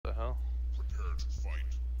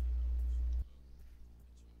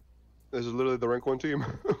This is literally the rank 1 team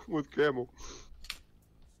with Camel.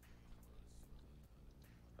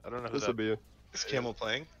 I don't know who This would be it. Is Camel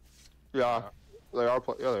playing? Yeah, they are.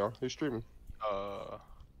 Yeah, they are. He's streaming.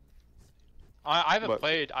 I haven't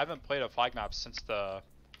played. I haven't played a flag map since the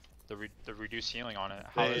reduced healing on it.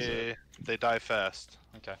 How is it? They die fast.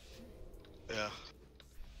 Okay. Yeah.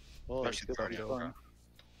 Oh, Actually, it's already over.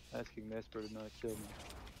 Asking Nesper to not kill me.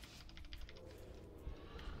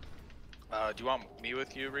 Do you want me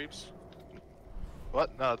with you, Reapz?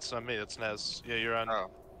 What? No, it's not me. It's Nez. Yeah, you're on. Oh,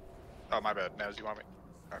 my bad. Nez, you want me?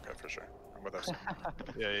 Okay, for sure. I'm with us.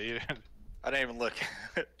 Yeah, you. I didn't even look.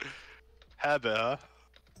 Habba.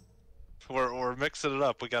 We're mixing it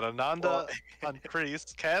up. We got Ananda on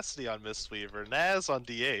Priest, Cassidy on Mistweaver, Naz on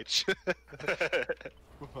DH.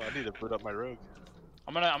 I need to boot up my rogue.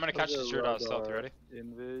 I'm gonna catch this Druid out of stealth. You ready?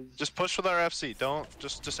 Invis. Just push with our FC. Don't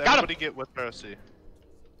just Got everybody get with our FC.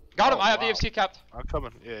 Got him. I have the FC capped. I'm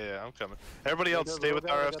coming. Yeah, I'm coming. Everybody else stay with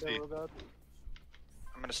our FC.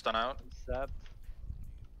 I'm gonna stun out. Sapped.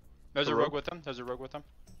 There's a rogue with him. There's a rogue with him.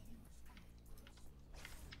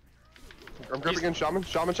 I'm gripping in Shaman.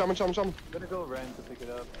 Shaman. I'm gonna go Ren to pick it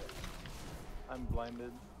up. I'm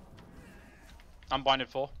blinded. I'm blinded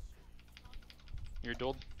full. You're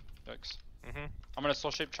dueled. Yikes. Mhm. I'm gonna soul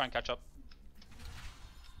shape, try and catch up.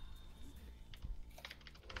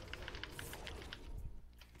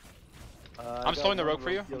 I'm slowing the rogue for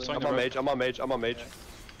you. I'm on mage. I'm on mage. I'm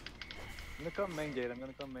gonna come main gate.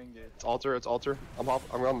 It's altar. It's altar. I'm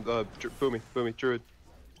on the Boomy. Druid.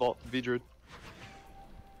 Vault. V Druid.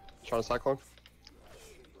 Trying to cyclone.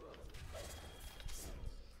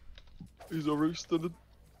 He's overextended.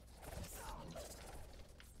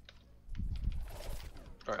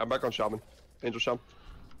 Alright, I'm back on Shaman. Angel Shaman.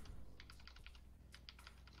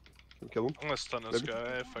 Can we kill him? I'm gonna stun this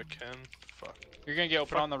guy if I can. Fuck. You're gonna get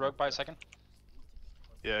open on the rogue by a second.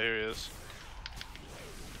 Yeah, here he is.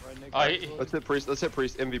 Right Let's hit priest.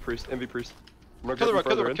 MV priest. Kill the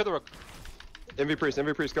rogue.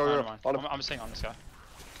 MV priest. Go. I'm staying on this guy.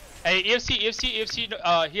 Hey, EFC,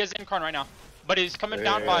 he has Incarn right now. But he's coming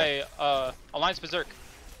down by Alliance Berserk.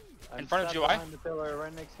 In front of GUI. Behind the pillar,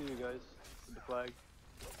 right next to you guys. With the flag.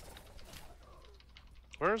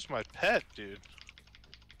 Where's my pet, dude?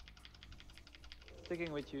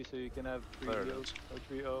 Sticking with you so you can have 3 There it heals or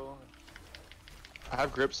 3-0. I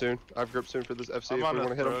have grip soon. for this FC if we I'm want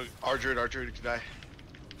to hit him. Our druid can die.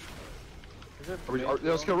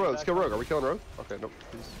 Let's kill rogue. Are we killing rogue? Okay, nope.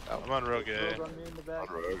 He's out. I'm on rogue, yeah. Rogue on me in the back.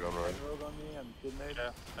 On rogue. Rogue on me, I'm good mate.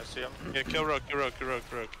 Yeah, I see him. Yeah, kill rogue.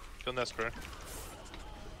 Kill Nesper.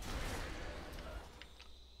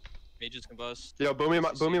 Mages combust. Yo,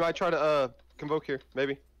 Boomy might try to convoke here,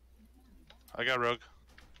 maybe. I got rogue.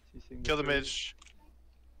 Kill the mage.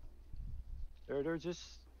 They're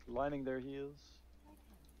just lining their heals.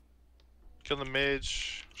 Kill the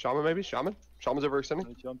mage. Shaman maybe? Shaman's overextending.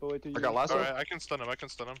 I jump away to you. I got last one. Alright, I can stun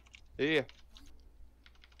him. Yeah.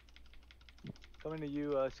 Coming to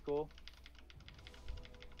you, Skull.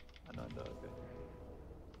 Ananda, okay.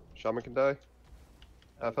 Shaman can die.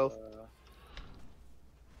 Half health.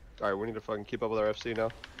 Alright, we need to fucking keep up with our FC now.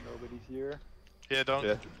 Nobody's here. Yeah, don't.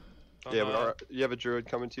 Yeah. But you have a druid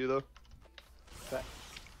coming to you though.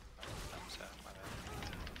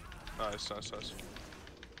 Nice.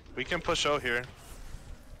 We can push out here.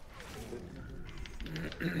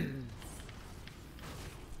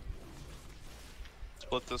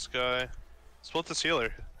 Split this guy. Split this healer.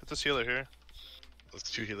 Hit this healer here. Those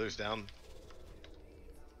 2 healers down.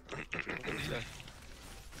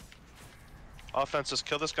 Offenses,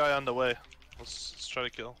 kill this guy on the way. Let's try to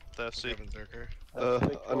kill the FC.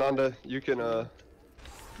 Ananda, you can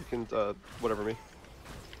whatever me. I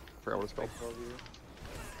forgot what it's called.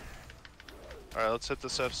 Alright, let's hit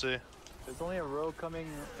this FC. There's only a rogue coming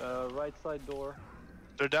right side door.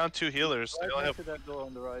 They're down 2 healers. They only have to that door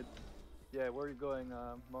on the right. Yeah, where are you going,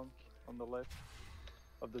 Monk? On the left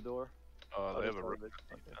of the door. Oh, they have a rogue.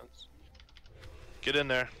 Get in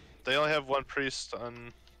there. They only have 1 priest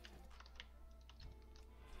on.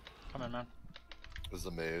 Come in, man. This is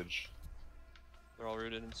a mage. They're all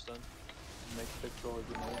rooted and stunned. Next pick roll is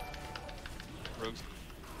a mage. Rogues.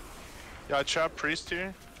 Yeah, I trap priest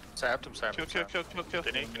here. Sapped him. Kill. Can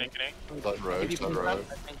he? Stun rogue.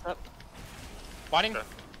 Binding. Okay.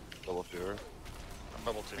 Double fear. I'm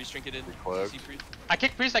double 2. Priest trinketed. Click. I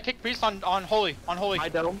kick priest on holy. I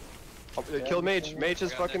dead him. Kill mage. Mage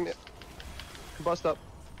is fucking combust up.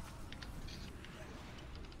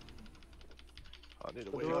 I need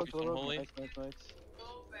to Wait. Holy. Nice.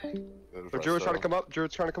 Druid's trying to come up.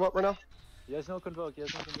 Right now. He has no convoke.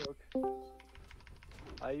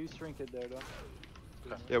 I use trinket there though.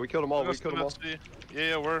 Yeah, we killed them all. We Let's killed do them all. FC.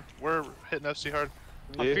 Yeah, we're hitting FC hard.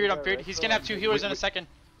 I'm Yeah. feared, I'm feared. He's gonna have 2 healers in a we- second.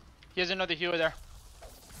 He has another healer there.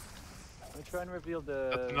 Let me try and reveal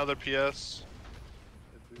That's the. another PS.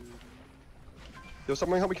 Yo,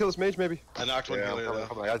 someone help me kill this mage, maybe. I knocked one Yeah, I'm healer coming, though.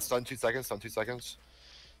 coming. I had stun 2 seconds, stun 2 seconds.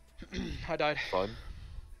 I died. Fun.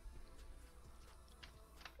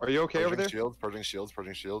 Are you okay over there? Shields, purging shields,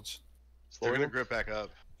 purging shields. They're Slowing gonna them? grip back up.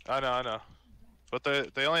 I know. But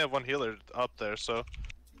they only have one healer up there, so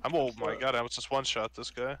oh my god, I was just one shot this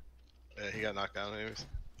guy. Yeah, he got knocked down anyways.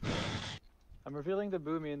 I'm revealing the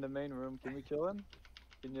boomy in the main room. Can we kill him?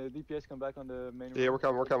 Can your DPS come back on the main room? Yeah, we're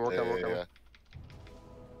coming. We're coming. We're coming. We're coming. Yeah.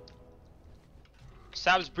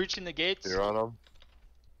 Sab's breaching the gates. You're on them.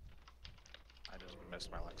 I just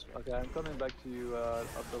missed my last one. Okay, I'm coming back to you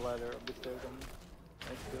up the ladder, up the stairs.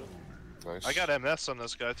 Next kill. Nice. I got MS on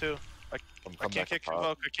this guy too. I'm I coming can't back kick up top.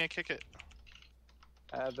 Convoke, I can't kick it.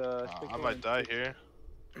 I have I might die here.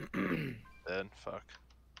 Dead, fuck.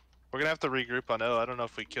 We're gonna have to regroup on O. I don't know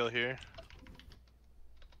if we kill here.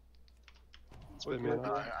 Spin me. I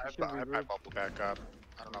bubble back up.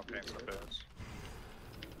 I don't know if Pain Slip is.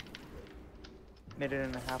 Minute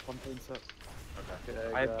and a half on pain set.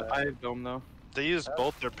 Okay, I have dome though. They use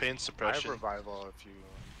both their pain I have suppression. revival if you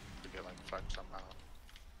get like fucked somehow.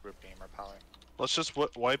 Group game or poly. Let's just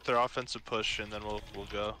wipe their offensive push and then we'll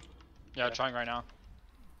go. Yeah, trying right now.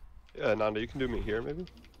 Yeah, Nanda, you can do me here, maybe.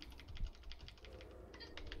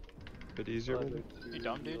 Bit easier, maybe. You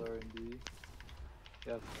dumb, dude?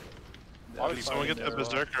 Yes. Why would Yeah, Someone get the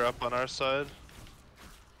berserker up on our side.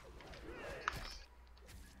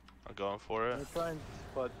 I'm going for it. I'm trying to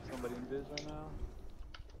spot somebody in biz right now.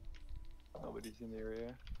 Nobody's in the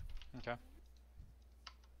area. Okay.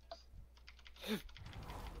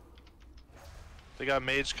 They got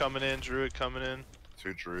mage coming in, druid coming in.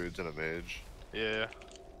 2 druids and a mage. Yeah.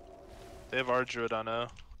 They have our druid on O.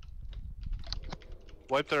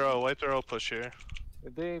 Wipe their O push here.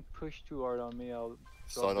 If they push too hard on me, I'll drop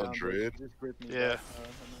Stun on down, but druid. Just grip me Yeah. back,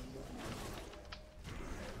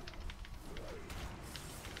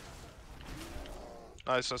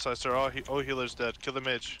 Nice. They're all healer's dead. Kill the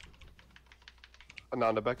mage.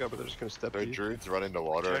 Nanda, back up, but they're just gonna step Their you. druids running to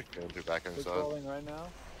water. Check. Going through back They're inside. crawling right now.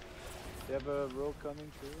 They have a roll coming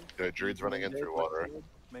through. Their druids running in Main through gate, water. left side.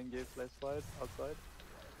 Main gate, left side, outside.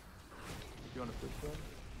 If you want to push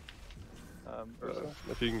them. Ursa.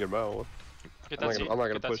 If you can get him out. Get I'm that not seed.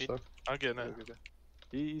 gonna Get that push seed. though. I'm getting it. Okay.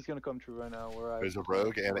 He's gonna come through right now. Where There's a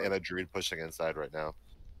rogue and a druid pushing inside right now.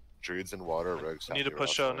 Druids in water, rogues. We need to halfway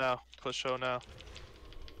push O outside. now. Push O now.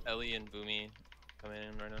 Ellie and Boomy coming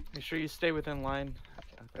in right now. Make sure you stay within line.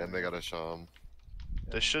 And they got a sham.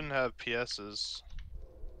 They shouldn't have PSs.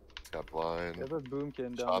 It's got blind. They have a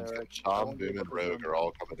boomkin down there. Sham, boom, and rogue are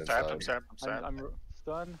all coming Sap inside. him, sap him, sap. I'm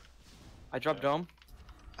stunned. I dropped dome.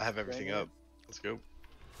 I have everything Dang it. up. Let's go.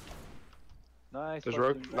 Nice. There's fucking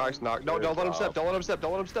rogue. Nice bang. knock. No, Good don't let him job. step. Don't let him step.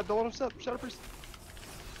 Don't let him step. Don't let him step. Shadow Priest.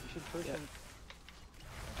 You should push him.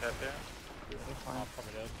 Tap there. Oh,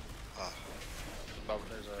 probably dead. Bubble,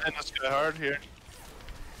 there's a. And this guy hard here.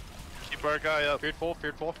 Keep our guy up. Feared full,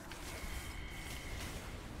 feared full.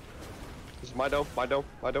 This is my dome. My dome.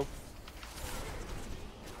 My dome.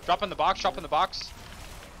 Drop in the box, drop in the box.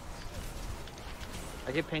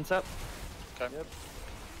 I get paints up. Okay. Yep.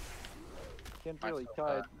 Can't Nice. really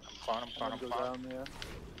kite. I'm clone. Go down there.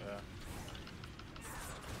 Yeah.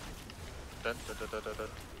 Dead.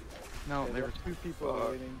 No, Okay, they there were are 2 people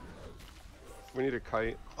Fuck. waiting. We need a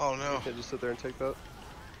kite. Oh I no. can't just sit there and take that.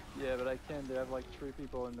 Yeah, but I can't. They have like 3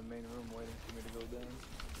 people in the main room waiting for me to go down.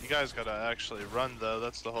 You guys gotta actually run though.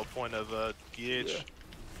 That's the whole point of GH. Yeah. Yeah,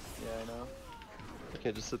 I know. I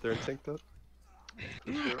can't just sit there and take that.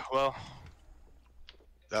 Well,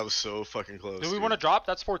 That was so fucking close. Do we dude. want to drop?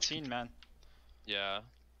 That's 14, man. Yeah.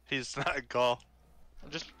 he's not gall.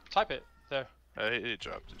 Just type it there. He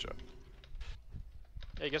dropped.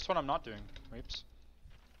 Hey, guess what I'm not doing, Reapz?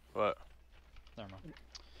 What? Never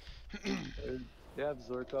mind. They have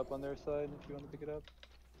Zerk up on their side if you want to pick it up.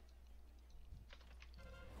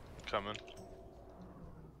 Coming.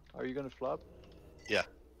 Are you gonna flop? Yeah.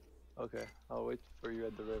 Okay, I'll wait for you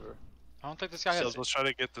at the river. I don't think this guy So has. let's try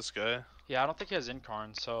to get this guy. Yeah, I don't think he has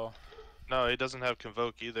Incarn, so No, he doesn't have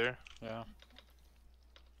Convoke either. yeah.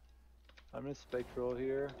 I'm gonna spectral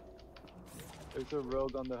here. There's a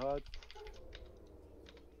rogue on the hut.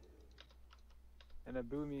 And a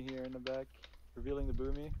boomy here in the back. Revealing the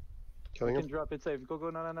boomy. Killing You him. can drop it safe. Go,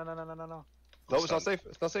 no. No, it's not safe.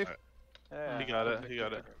 It's not safe. Alright. Yeah. He got it. He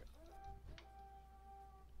got it.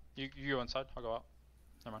 You go inside. I'll go out.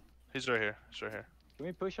 He's right here. He's right here. Can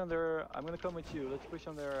we push on their... I'm gonna come with you. Let's push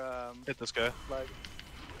on their Hit this guy. flag.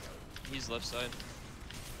 He's left side.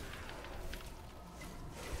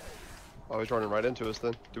 Oh, he's running right into us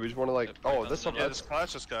then. Do we just want to like? Yep, Oh, right this on the Yeah, that's just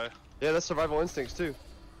clash this guy. yeah, that's survival instincts too.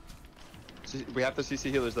 We have to CC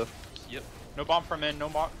healers though. Yep. No bomb from in. No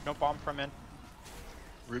bomb from in.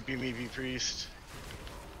 Root beam EV priest.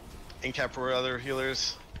 Incap for other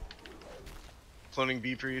healers. Cloning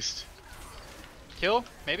B priest. Kill,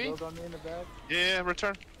 maybe. Rogue on me in the back. Yeah,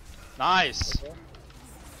 return. Nice. Okay.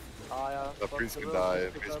 Ah, yeah. The fuck, priest the can rogue's gonna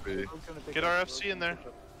die, pick priest up, be. the rogue's gonna pick Get up, our the FC rogue's in gonna there. pick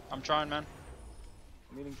up. I'm trying, man.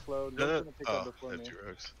 Meeting slowed. No, Rogue's no. gonna pick up Oh, before I me. have 2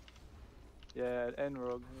 rogues. Yeah, and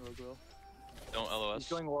Rogue. Rogue will. Don't He's LOS.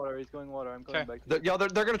 going water. He's going water. I'm coming Okay. back. To you. Yeah,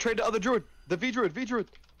 they're gonna trade the other druid. The V druid.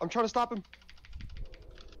 I'm trying to stop him.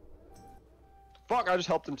 Fuck! I just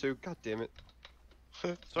helped him too. God damn it.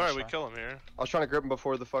 Sorry, we fine. kill him here. I was trying to grip him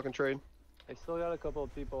before the fucking trade. I still got a couple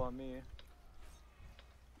of people on me.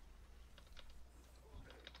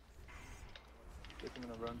 Guess I'm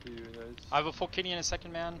gonna run to you guys. I have a full kitty in a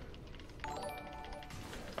second, man. I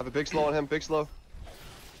have a big slow on him. Big slow.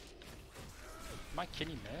 My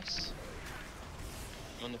kitty miss.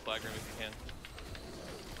 Go in the flag room if you can.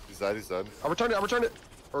 He's dead, he's dead. I returned it.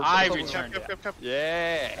 Or- I or- returned it.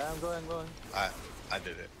 Yeah. Yeah, I'm going. I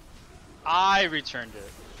did it. I returned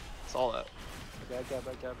it. It's all that. Okay,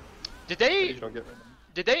 I cap. Did You they don't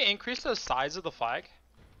get. increase the size of the flag?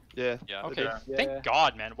 Yeah. Yeah. Okay. Yeah. Thank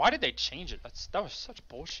God, man. Why did they change it? That was such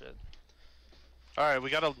bullshit. Alright, we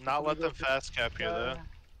gotta not let them fast cap here though.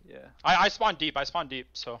 Yeah, I spawned deep.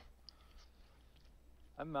 So.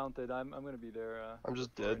 I'm mounted. I'm gonna be there. I'm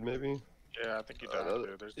just dead, maybe. Yeah, I think you died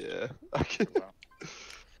too. There's Yeah. I can.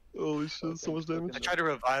 Holy shit! So much damage. I tried a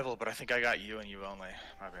revival, but I think I got you and you only.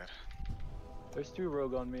 My bad. There's 2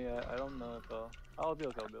 rogue on me. I don't know if I'll be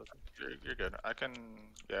okay. You're good. I can.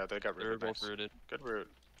 Yeah, they got They were rooted. both Nice. rooted. Good root.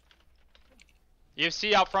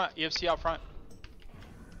 EFC out front.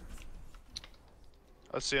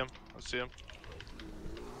 I see him.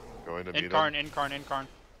 Going to meet him. Incarn.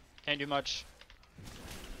 Can't do much.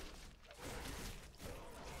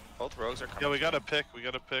 Both rogues are coming. Yeah, we gotta pick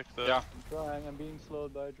the. Yeah. I'm trying. I'm being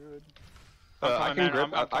slowed by Druid. I'm I coming, can man, grip.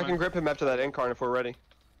 I'm I coming. can grip him after that incarn if we're ready.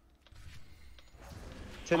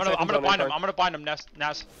 10 I'm seconds gonna on bind incarn. him. I'm gonna bind him. Nas.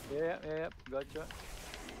 Yeah. Gotcha.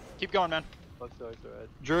 Keep going, man. Oh, sorry.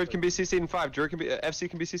 Druid can be CC'd in 5. Druid can be FC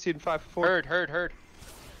can be CC'd in 5. 4, Heard.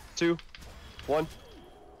 2, 1.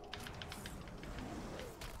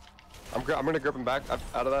 I'm gonna grip him back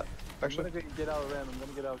out of that. Actually, I'm gonna get out of Ram.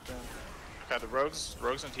 Okay, the rogues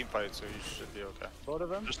in team fight, so you should be okay. Both of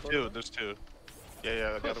them? There's two. Yeah, the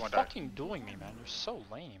What are other you one died. fucking doing me, man? You're so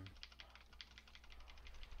lame.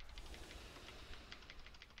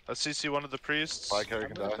 Let's CC one of the priests. Flag carrier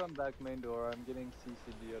I'm can gonna die. come back main door. I'm getting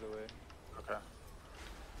CC'd the other way. Okay.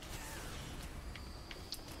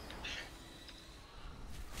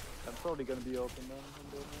 I'm probably gonna be open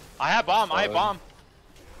then. I have bomb.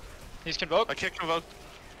 He's convoked. I can't convoke.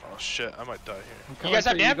 Oh shit, I might die here. You guys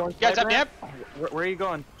have damp? You guys have damp? Where are you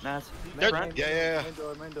going, Nas? There- Front? Yeah.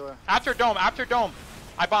 Main door. After dome.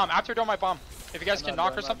 I bomb. If you guys can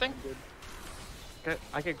knock or something. Okay,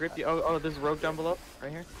 I can grip you. Oh, there's a rogue down below,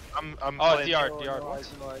 right here. I'm Oh, playing. DR.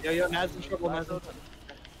 Yo, Nas in trouble, Nas.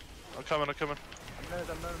 I'm coming. I'm gonna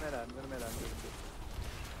meta.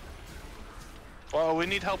 Oh, we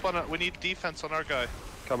need help on we need defense on our guy.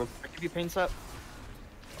 coming. I give you paints up.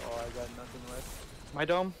 Oh, I got nothing left. My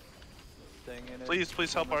dome. Staying in it.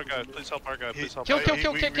 Please help our guy. Please help our guy. Please help. Kill, our kill, guy.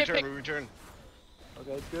 kill, we kick, kick, return, kick. we return.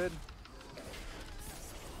 Okay, it's good.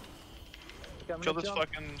 Okay, I'm Kill gonna this jump.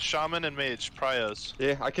 fucking shaman and mage. Prios.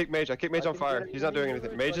 Yeah, I kicked Mage. I kicked Mage on fire. He's not doing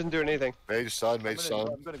anything. Mage isn't doing anything. Mage son, I'm mage gonna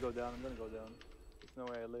son. go down. There's no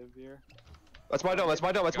way I live here. That's my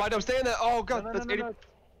dome. Stay in that. Oh god, that's 80. It's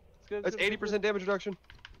good, That's it's good, 80% damage reduction.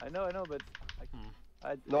 I know, but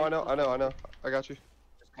No, I know. I got you.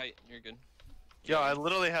 Kite, you're good. Yeah, I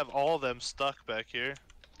literally have all of them stuck back here.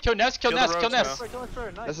 Kill Nest. Kill the rogues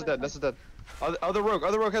now. This is dead. Other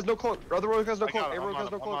rogue has no clone. Other rogue has no I clone. got him. A rogue has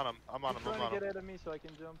no I'm clone. on him. I'm on him. Trying to get ahead of me so I can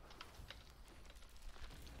jump.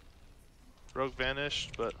 Rogue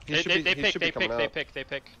vanished, but He They should be coming out. pick.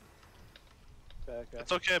 Okay.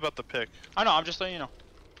 it's okay about the pick. I know. I'm just letting you know.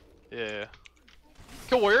 Yeah.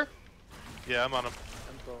 Kill Warrior. Yeah, I'm on him.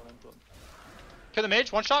 I'm prone. Kill the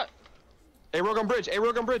mage. One shot. A rogue on bridge.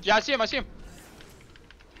 Yeah, I see him.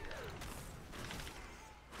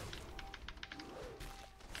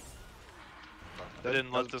 I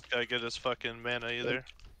didn't let this guy get his fucking mana either.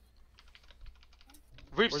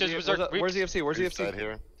 Reapz is berserk. Where's the FC? Where's the Mage side FC?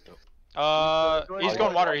 here. He's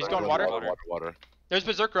going water. Water. There's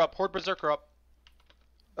berserker up. Horde berserker up.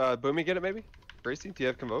 Boomy, get it maybe? Gracie, do you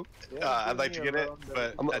have convoke? I'd like to get it,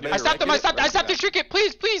 but I'm- I I didn't I stopped him. like it. I stopped to shrink it.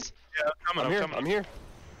 Please. Yeah, I'm coming. I'm here.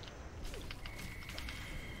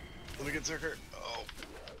 Let me get Zerker. Oh.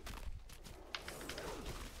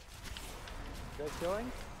 You guys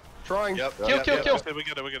killing? Trying. Yep. Kill, yep, kill, yep, kill. yep. Okay, we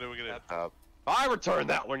get it, we get it, we get it. I returned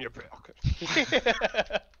that when you're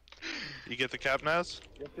okay. You get the cap, Naz?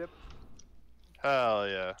 Yep, yep. Hell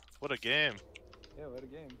yeah. What a game. Yeah, what a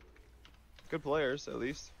game. Good players, at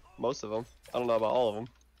least. Most of them. I don't know about all of them.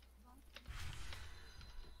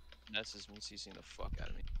 Ness has been CCing the fuck out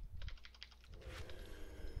of me.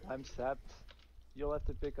 I'm sapped. You'll have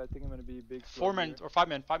to pick. I think I'm gonna be big. 4 men or 5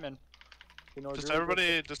 men. 5 men. Just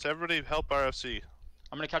everybody help RFC.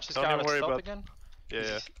 I'm gonna catch this Don't guy even out of worry stealth about- again. Yeah,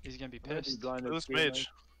 yeah. He's gonna be I'm gonna be pissed. blinded This too, mage. like-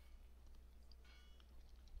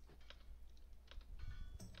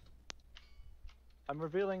 I'm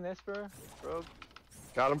revealing Nesper, Rogue.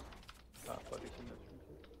 Got him. Oh, fuck, I shouldn't have trinked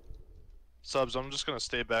it. Subs, I'm just gonna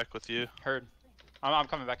stay back with you. Heard. I'm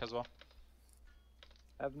coming back as well.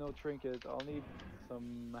 I have no trinket. I'll need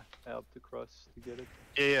some help to cross to get it.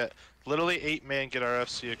 Yeah, yeah. Literally 8 man get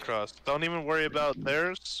RFC across. Don't even worry about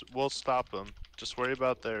theirs. We'll stop them. Just worry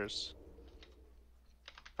about theirs.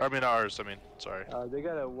 I mean ours. I mean, sorry. They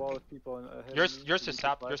got a wall of people ahead Yours of me. is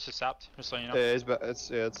sapped. Yours is sapped. Just so you know. It's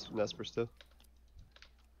Nesper still.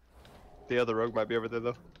 The other rogue might be over there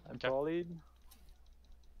though. I'm Okay. volleyed.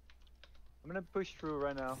 I'm gonna push through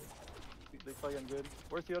right now. Looks like I'm good.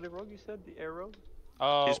 Where's the other rogue you said? The air rogue?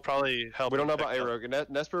 He's probably helping. We don't know pick about A up. rogue.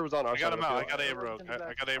 Nesper was on our I got side. him of the out. I field. got A rogue.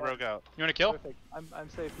 I got A rogue out. You wanna kill? Perfect. I'm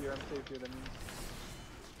safe here. I'm safe here. That means.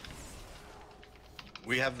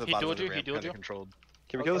 We have the He bottom dueled of the you, he ramp dueled kinda you. controlled.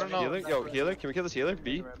 Can we kill this Okay, no, healer? no, Yo, no. healer. Can we kill this healer?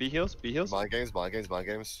 B heals. B heals. Mind games, mind games, mind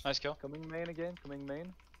games. Nice kill. Coming main again. Coming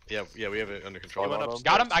main. Yeah, yeah, we have it under He control. went Hold on.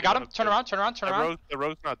 upstairs. Got him. I got He him. went Turn around. Turn around. Turn around. The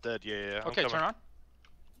rogue's not dead. Yeah, yeah. I'm Okay, coming. turn around.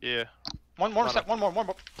 Yeah. One more Not step. One more.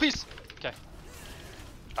 Please. Okay.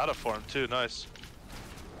 Out of form too. Nice.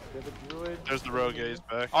 We have a druid. There's the rogue. Yeah, he's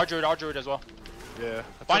back. Our druid as well. Yeah.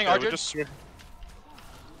 Binding okay, our we druid. just-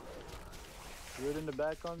 Druid in the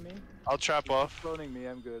back on me. I'll trap off. Cloning me.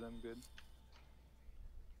 I'm good. I'm good.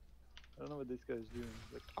 I don't know what this guy's doing.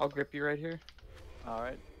 But... I'll grip you right here.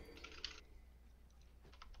 Alright.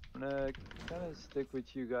 I'm gonna kind of stick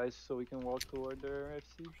with you guys so we can walk toward their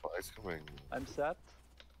FC. Flies coming. I'm sapped.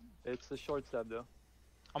 It's a short sap though.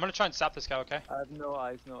 I'm gonna try and sap this guy. Okay. I have no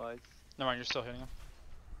eyes, no eyes. No mind. You're still hitting him.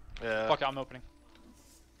 Yeah. Fuck it. I'm opening.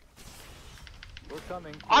 We're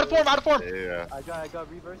coming. Out of form. Out of form. Yeah. I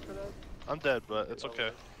got reverse for that. I'm dead, but it's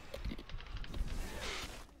okay.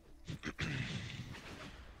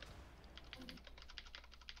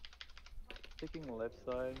 Taking left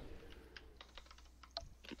side.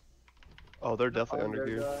 Oh, they're definitely under Their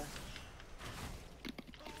here. guy.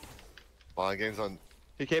 Mind games on.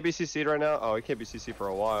 He can't be CC'd right now. Oh, he can't be CC'd for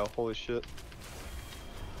a while. Holy shit.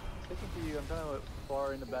 Sticking to you. I'm kind of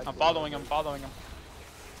far in the back. I'm following him. Following him.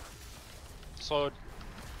 Slowed.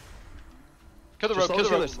 Kill the rogue. Just Kill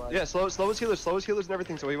slow the his rogue. healers. Yeah, slow his healers and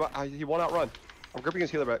everything. So he won't outrun. I'm gripping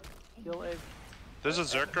his healer back. Kill egg. There's a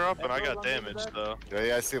Zerker up, and I got Everyone in the damage back? though.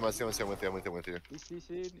 Yeah, I see him. I see him. I'm with you. He's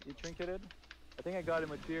CC'd. He trinketed. I think I got him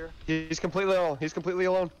with fear. He's completely alone. He's completely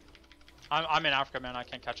alone. I'm in Africa, man. I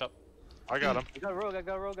can't catch up. I got him. I got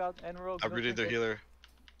rogue out and rogue. I no rooted their trinket. healer.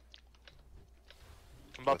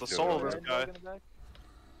 I'm about to Let's do solo it. this Red guy. rogue in the back.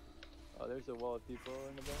 Oh, there's a wall of people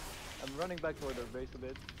in the back. I'm running back toward their base a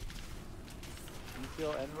bit. You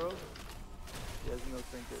kill N rogue? He has no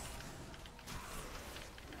trinket.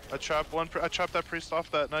 I trapped that priest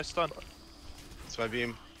off that nice stun. That's my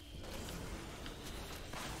beam.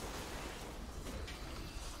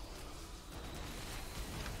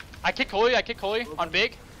 I kick Holy. On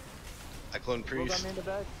big. I clone Rogue priest. on me in the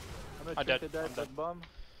back. I'm gonna I'm dead, trinket that, I'm dead. that bum.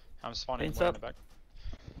 I'm spawning Paints more in up. the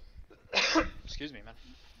back. Excuse me, man.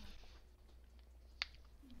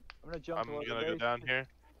 I'm gonna jump I'm toward gonna the go base. down here.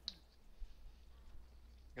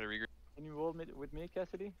 Gotta regroup. Can you roll with me,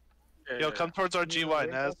 Cassidy? Yo, come towards our Can you GY,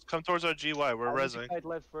 wait Naz. Come towards our GY. We're I need to rezzing. kite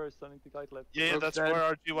left first. I need to kite left. Yeah, Rogue's that's dead. where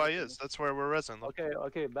our GY is. That's where we're rezzing. Look.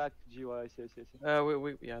 Okay, back GY. Yes.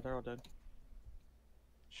 Yeah, they're all dead.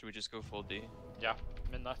 Should we just go full D? Yeah.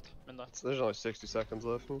 Mid left. Mid left. So there's only 60 seconds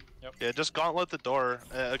left. Yeah, just gauntlet the door.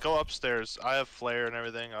 Go upstairs. I have flare and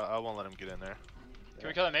everything. I won't let him get in there. Can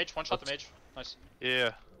we kill that mage? One shot the mage. Nice.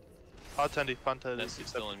 Yeah. Hot tendy, fun tendy. Ness is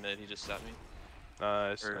still in mid. He just stabbed me.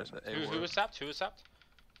 Nice. Or nice. the Who was sapped? Who was sapped?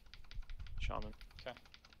 Shaman.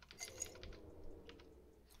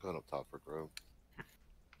 Going up top for Grove.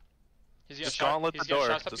 He's gonna Just shot. gauntlet He's the gonna door.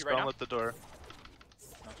 shot up Just you right now. gauntlet the door.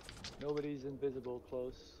 Nobody's invisible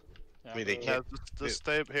close. Yeah. I mean, they Yeah, can't. just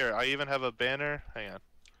stay here. I even have a banner. Hang on.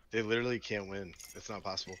 They literally can't win. It's not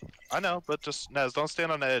possible. I know, but just Naz, don't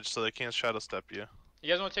stand on the edge so they can't shadow step you. You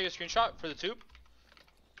guys want to take a screenshot for the tube?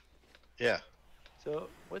 Yeah. So,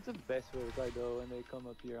 what's the best way if I go when they come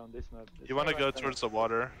up here on this map? You want to go towards the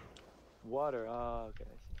water. Water, ah, okay,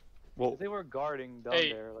 I see. Well, 'Cause they were guarding down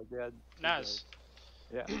Hey, there, like they had. two Naz,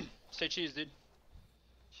 guards. Yeah. stay cheese, dude.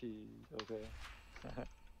 Jeez, okay.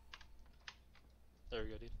 There we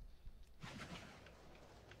go, dude.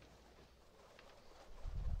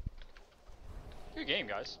 Good game,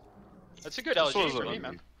 guys. That's a good This LG was for a- me,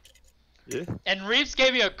 man. yeah. And Reapz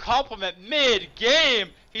gave me a compliment mid-game.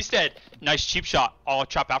 He said, "Nice cheap shot. I'll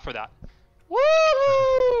chop out for that."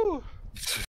 Woo!